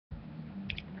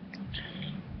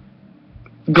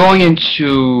Going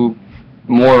into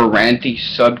more ranty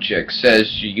subjects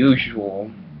as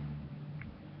usual,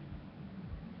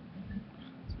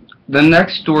 the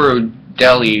next door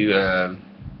deli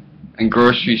and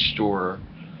grocery store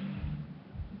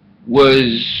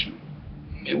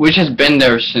which has been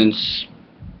there since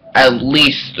at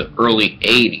least the early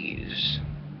 80s,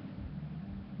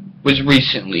 was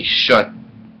recently shut.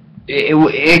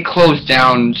 It closed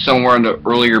down somewhere in the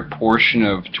earlier portion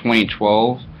of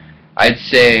 2012. I'd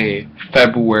say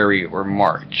February or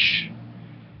March.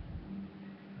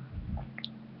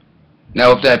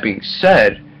 Now, with that being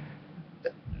said,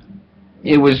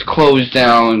 it was closed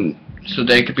down so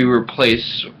that it could be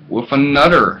replaced with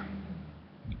another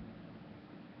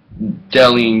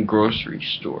deli and grocery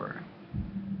store.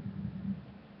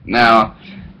 Now,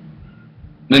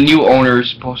 the new owner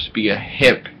is supposed to be a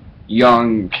hip,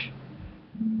 young,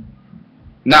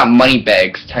 not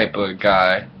moneybags type of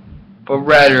guy, but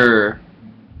rather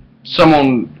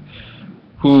someone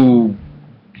who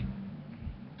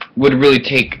would really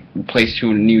take the place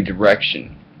to a new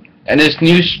direction. And this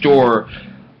new store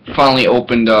finally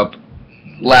opened up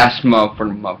last month or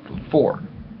the month before.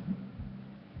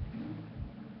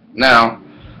 Now,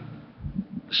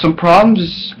 some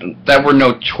problems that were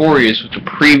notorious with the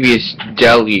previous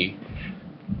deli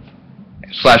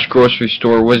slash grocery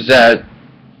store was that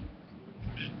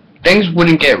things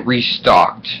wouldn't get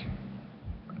restocked.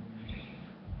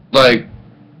 Like,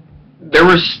 there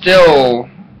were still,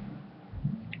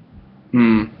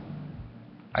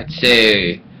 I'd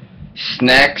say,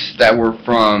 snacks that were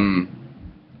from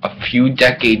a few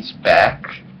decades back.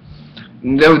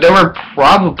 There were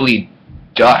probably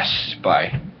dust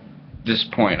by this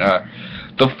point.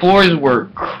 The floors were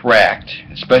cracked,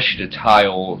 especially the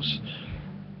tiles.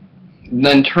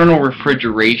 The internal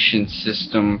refrigeration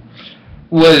system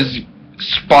was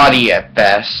spotty at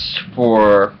best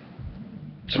for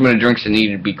some of the drinks that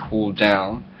needed to be cooled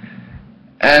down.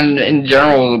 And in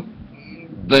general,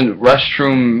 the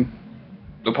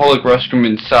public restroom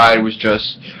inside was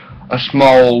just a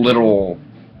small little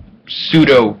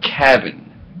pseudo cabin.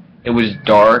 It was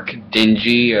dark,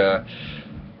 dingy.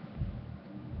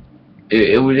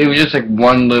 It was just like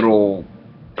one little,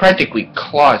 practically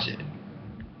closet.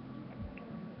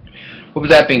 But with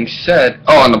that being said,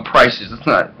 and the prices. Let's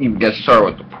not even get started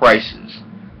with the prices.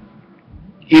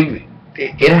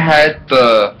 It had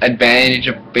the advantage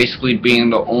of basically being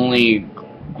the only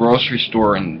grocery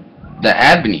store in the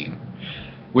avenue,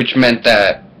 which meant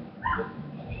that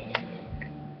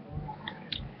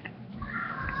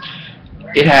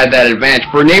it had that advantage.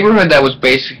 For a neighborhood that was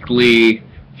basically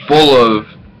full of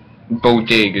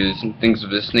bodegas and things of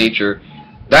this nature,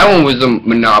 that one was a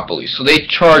monopoly. So they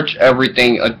charge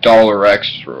everything $1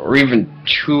 extra, or even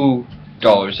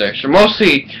 $2 extra.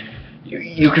 Mostly,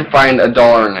 you can find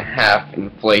 $1.50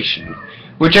 inflation,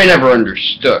 which I never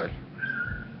understood.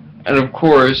 And of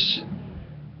course,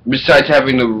 besides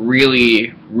having the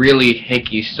really, really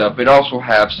hicky stuff, it also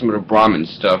have some of the Brahmin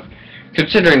stuff.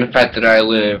 Considering the fact that I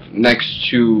live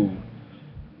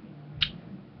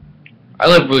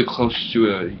really close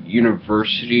to a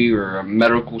university or a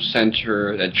medical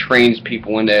center that trains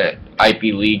people in that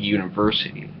Ivy League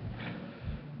university.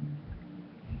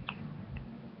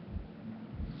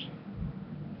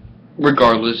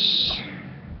 Regardless,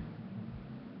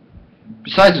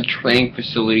 besides the training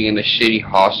facility and the shitty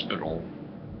hospital,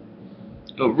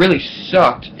 what really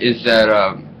sucked is that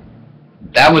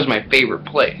that was my favorite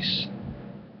place.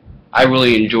 I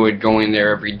really enjoyed going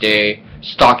there every day,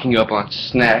 stocking up on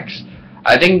snacks.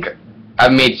 I think I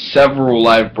made several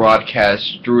live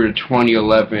broadcasts through the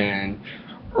 2011,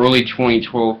 early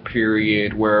 2012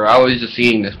 period where I was just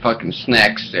eating the fucking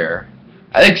snacks there.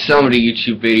 I think some of the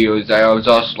YouTube videos I was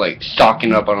also like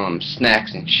stocking up on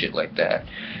snacks and shit like that.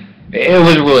 It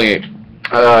was really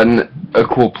a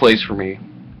cool place for me.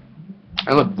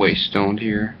 I look way stoned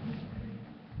here.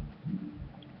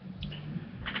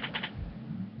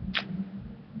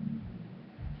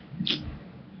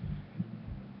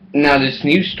 Now this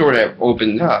new store that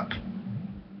opened up,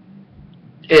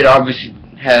 it obviously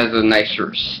has a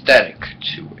nicer aesthetic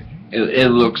to it. It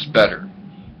looks better.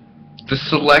 The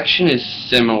selection is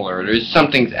similar. There's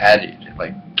some things added,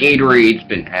 like Gatorade's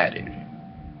been added.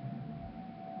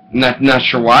 Not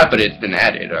sure why, but it's been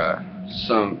added.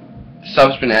 Some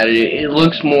stuff's been added. It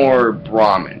looks more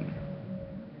Brahmin,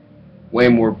 way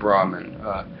more Brahmin.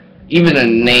 Even a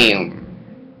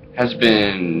name has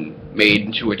been made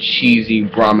into a cheesy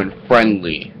Brahmin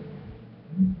friendly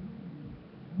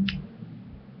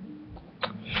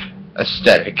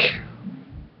aesthetic.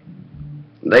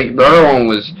 Like the other one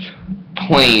was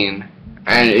plain,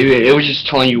 and it was just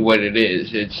telling you what it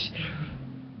is.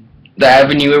 the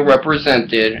avenue it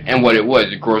represented, and what it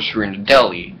was, a grocery and a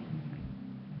deli.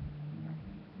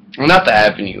 Well, not the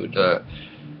avenue,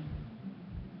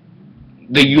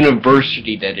 the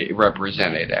university that it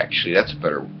represented, actually. That's a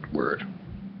better word.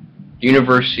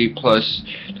 University plus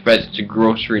the fact it's a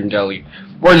grocery and deli.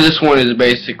 Whereas this one is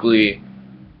basically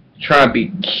trying to be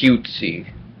cutesy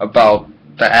about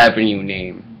the avenue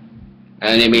name.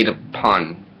 And they made a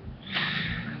pun.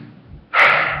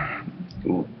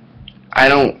 I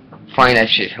don't find that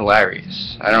shit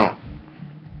hilarious. I don't.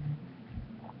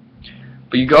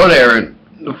 But you go there and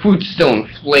the food's still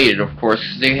inflated, of course,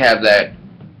 because they have that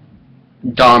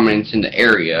dominance in the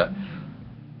area.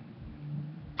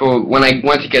 But when I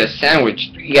went to get a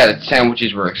sandwich, yeah, the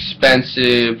sandwiches were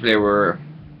expensive, they were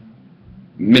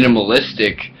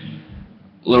minimalistic,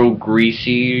 a little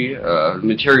greasy, the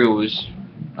material was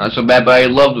not so bad, but I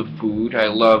loved the food. I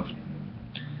loved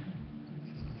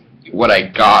what I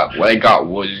got. What I got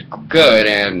was good,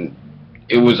 and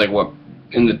it was like, what,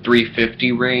 in the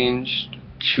 $3.50 range,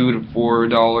 $2 to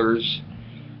 $4.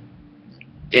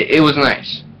 It was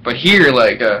nice. But here,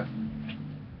 like, the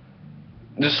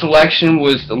selection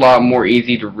was a lot more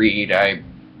easy to read. I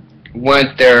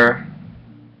went there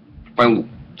by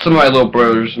some of my little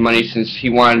brother's money, since he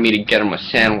wanted me to get him a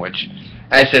sandwich.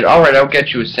 And I said, alright, I'll get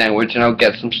you a sandwich, and I'll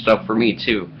get some stuff for me,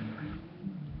 too.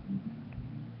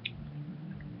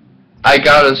 I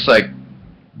got us, like,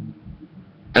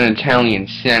 an Italian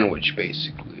sandwich,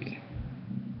 basically.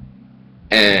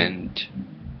 And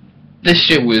this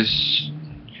shit was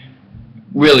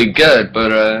really good,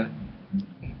 but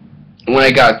when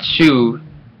I got two,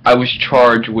 I was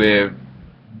charged with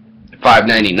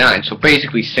 $5.99, so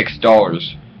basically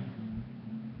 $6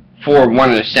 for one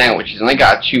of the sandwiches, and I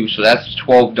got two, so that's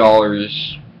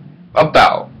 $12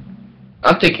 about.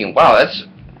 I'm thinking, wow, that's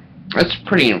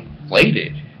pretty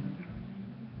inflated.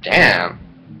 Damn.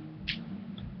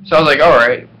 So I was like,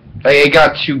 alright. I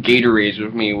got two Gatorades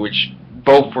with me, which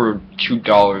both were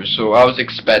 $2, so I was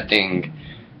expecting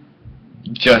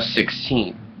just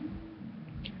 16.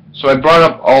 So I brought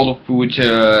up all the food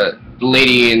to the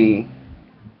lady in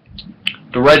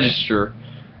the register,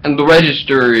 and the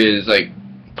register is like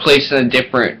placed in a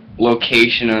different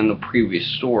location in the previous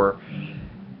store,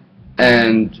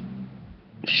 and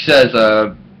she says,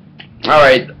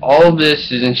 alright, all of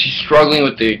this is, and she's struggling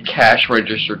with the cash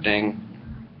register thing,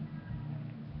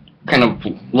 kind of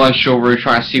lunched over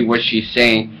trying to see what she's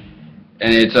saying,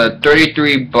 and it's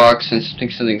 $33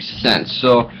 and something cents.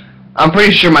 So I'm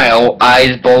pretty sure my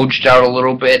eyes bulged out a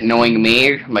little bit, knowing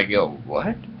me. I'm like, yo,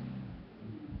 what?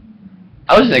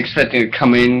 I wasn't expecting to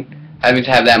come in having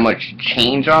to have that much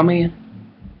change on me.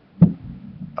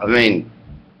 I mean,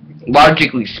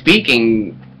 logically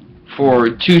speaking, for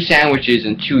two sandwiches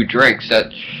and two drinks,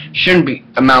 that shouldn't be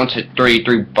amount to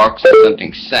 $33 and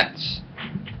something cents.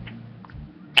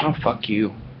 Oh, fuck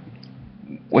you.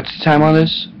 What's the time on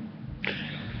this?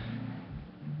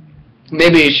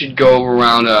 Maybe it should go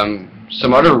around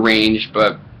some other range,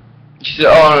 but she said,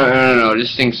 oh, no,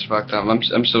 this thing's fucked up.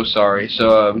 I'm so sorry.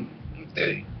 So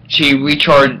she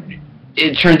recharged.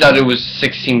 It turns out it was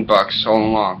 $16 all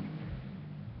along.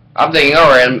 I'm thinking,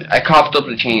 alright, I coughed up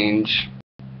the change.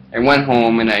 I went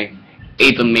home and I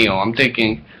ate the meal. I'm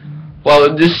thinking,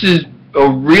 well, this is a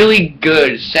really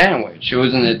good sandwich. It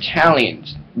was an Italian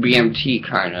BMT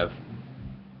kind of.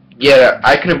 Yeah,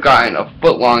 I could have gotten a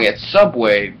footlong at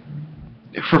Subway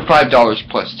for $5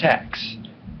 plus tax.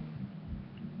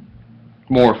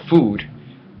 More food.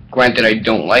 Granted, I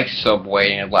don't like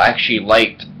Subway, and I actually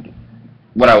liked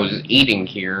what I was eating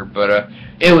here, but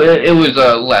it was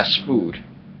less food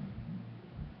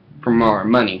for more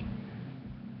money.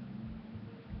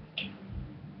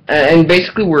 And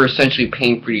basically, we're essentially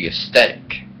paying for the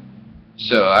aesthetic.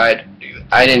 So I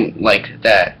didn't like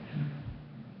that.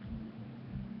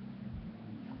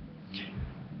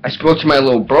 I spoke to my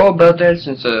little bro about that,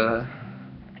 since that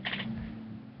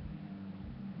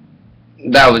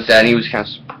was that, and he was kind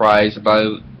of surprised about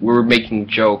it. We were making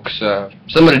jokes.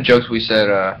 Some of the jokes we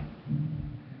said,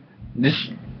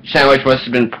 this sandwich must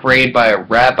have been prayed by a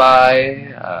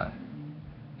rabbi.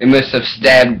 They must have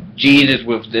stabbed Jesus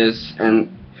with this, and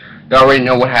you already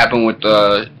know what happened with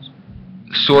the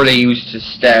sword they used to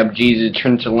stab Jesus. It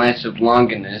turned to Lance of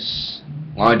Longinus.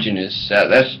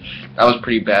 That was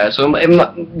pretty bad. So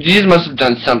Jesus must have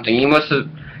done something. He must have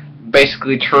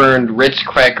basically turned Ritz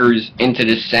crackers into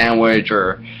this sandwich,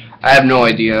 or I have no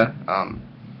idea.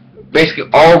 Basically,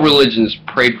 all religions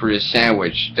prayed for this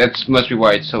sandwich. That must be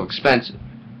why it's so expensive.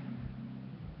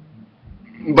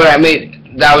 But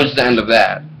that was the end of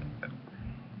that.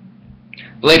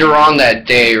 Later on that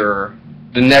day, or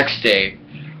the next day,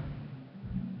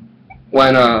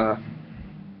 when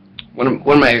one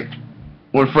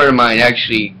friend of mine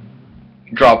actually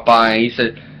dropped by and he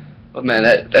said, "Oh man,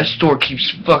 that store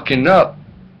keeps fucking up.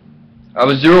 I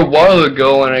was there a while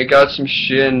ago and I got some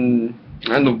shit and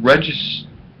the register.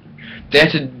 They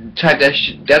had to type that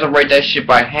shit. They had to write that shit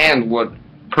by hand. What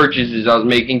purchases I was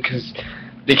making because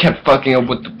they kept fucking up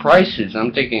with the prices."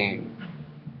 I'm thinking,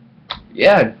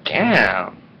 yeah,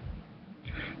 damn.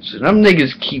 So them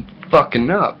niggas keep fucking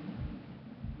up.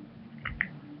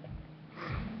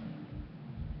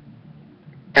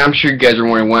 I'm sure you guys are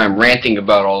wondering why I'm ranting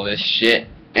about all this shit,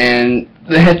 and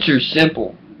the answer's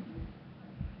simple.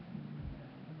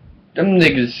 Them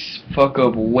niggas fuck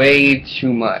up way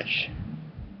too much.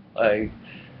 Like,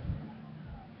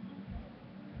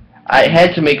 I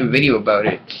had to make a video about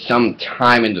it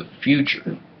sometime in the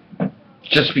future,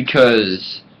 just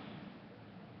because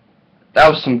that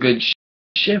was some good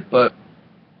shit, but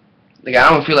like I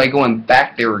don't feel like going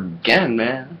back there again,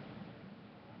 man.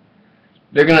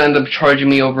 They're gonna end up charging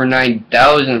me over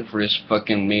 $9,000 for this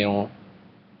fucking meal.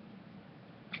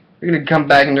 They're gonna come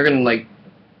back and they're gonna like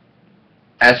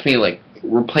ask me like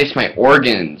replace my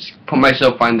organs, put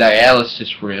myself on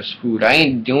dialysis for this food. I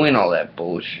ain't doing all that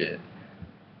bullshit.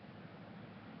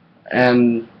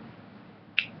 And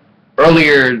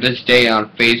earlier this day on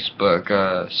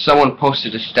Facebook, someone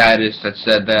posted a status that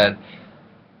said that,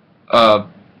 and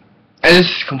this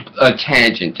is a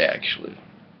tangent actually.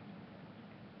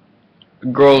 A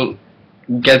girl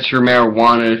gets her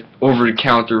marijuana over the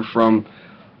counter from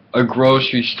a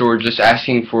grocery store just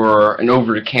asking for an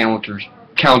over the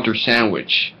counter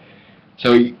sandwich.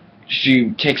 So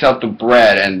she takes out the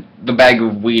bread and the bag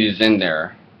of weed is in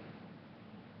there.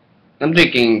 I'm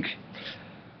thinking,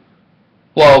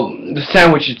 well, the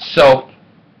sandwich itself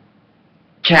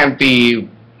can't be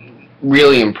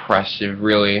really impressive,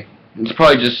 really. It's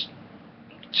probably just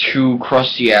two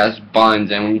crusty ass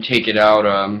buns, and when you take it out,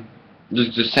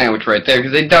 there's the sandwich right there,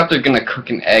 because they doubt they're gonna cook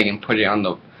an egg and put it on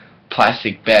the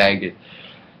plastic bag.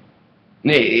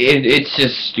 It's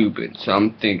just stupid. So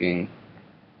I'm thinking,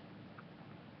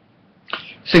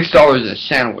 $6 a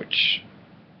sandwich.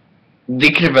 They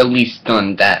could have at least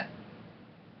done that.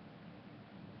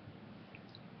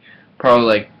 Probably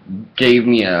like gave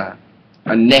me a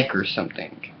neck or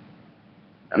something.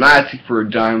 I'm not asking for a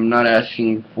dime. I'm not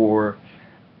asking for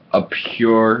a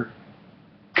pure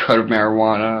cut of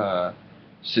marijuana,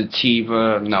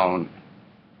 sativa. No,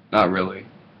 not really.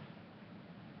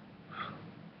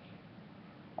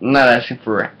 I'm not asking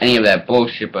for any of that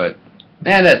bullshit, but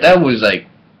man, that was like,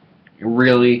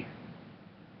 really?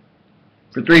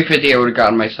 For $3.50 I would have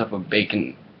gotten myself a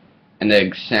bacon and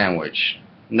egg sandwich,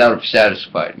 and that would have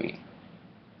satisfied me.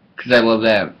 Cause I love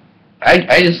that.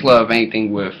 I just love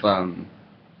anything with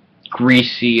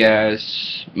greasy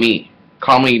ass meat.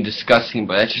 Call me disgusting,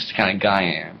 but that's just the kind of guy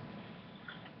I am.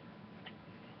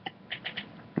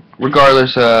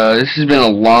 Regardless, this has been a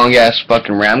long ass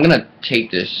fucking rant. I'm gonna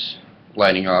take this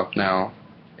lighting off now.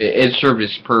 It served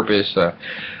its purpose.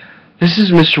 This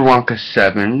is Mr. Wonka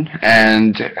 7,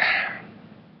 and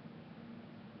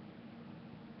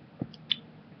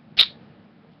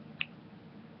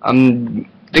I'm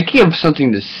thinking of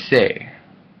something to say.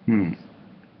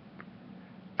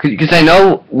 Because I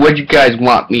know what you guys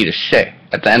want me to say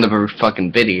at the end of every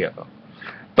fucking video.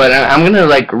 But I'm gonna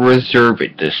like reserve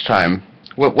it this time.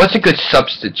 What's a good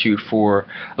substitute for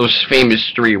those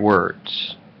famous 3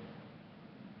 words?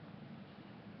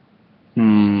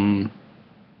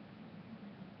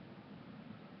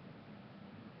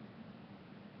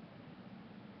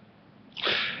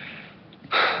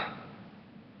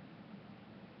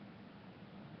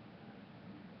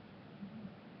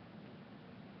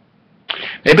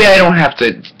 Maybe I don't have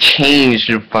to change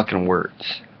the fucking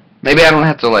words. Maybe I don't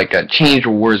have to like change the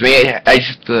words. Maybe I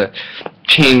just have to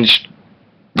change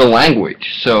the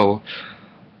language. So,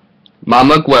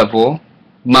 Mama Huevo,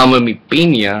 Mama Mi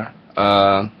Piña,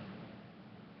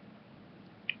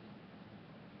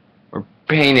 or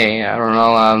Pene, I don't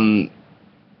know,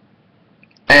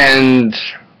 and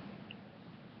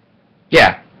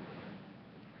yeah.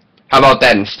 How about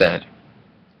that instead?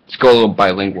 Let's go a little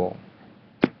bilingual.